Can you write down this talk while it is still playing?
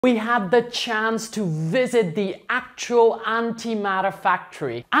we had the chance to visit the actual Antimatter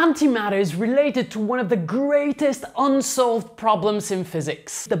Factory. Antimatter is related to one of the greatest unsolved problems in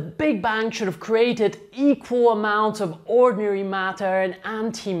physics. The Big Bang should have created equal amounts of ordinary matter and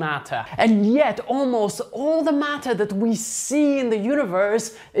antimatter. And yet almost all the matter that we see in the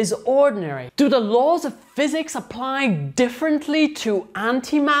universe is ordinary. Do the laws of physics apply differently to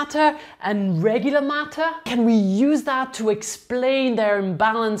antimatter and regular matter? Can we use that to explain their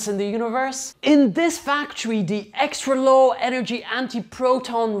imbalance in the universe? In this factory, the extra low energy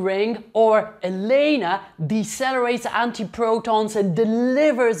antiproton ring, or ELENA, decelerates antiprotons and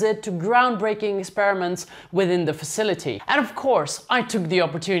delivers it to groundbreaking experiments within the facility. And of course, I took the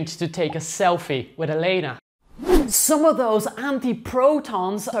opportunity to take a selfie with ELENA. Some of those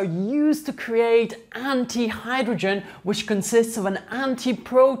antiprotons are used to create antihydrogen, which consists of an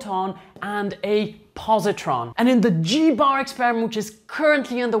antiproton and a positron. And in the G-bar experiment, which is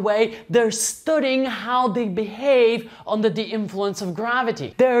currently underway, they're studying how they behave under the influence of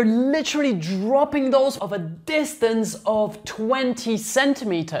gravity. They're literally dropping those of a distance of 20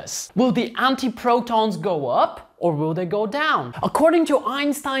 centimeters. Will the antiprotons go up? Or will they go down? According to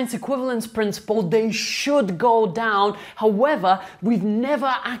Einstein's equivalence principle, they should go down. However, we've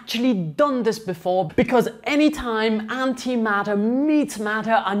never actually done this before, because anytime antimatter meets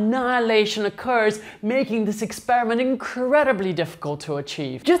matter, annihilation occurs, making this experiment incredibly difficult to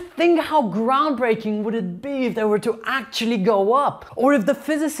achieve. Just think how groundbreaking would it be if they were to actually go up, or if the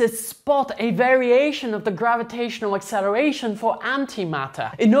physicists spot a variation of the gravitational acceleration for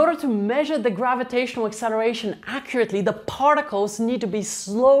antimatter. In order to measure the gravitational acceleration accurately, the particles need to be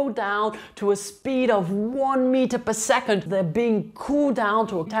slowed down to a speed of 1 meter per second. They're being cooled down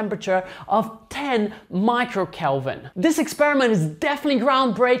to a temperature of 10 microkelvin. This experiment is definitely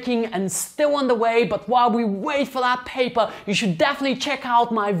groundbreaking and still underway, but while we wait for that paper, you should definitely check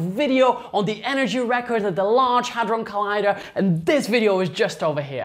out my video on the energy record at the Large Hadron Collider, and this video is just over here.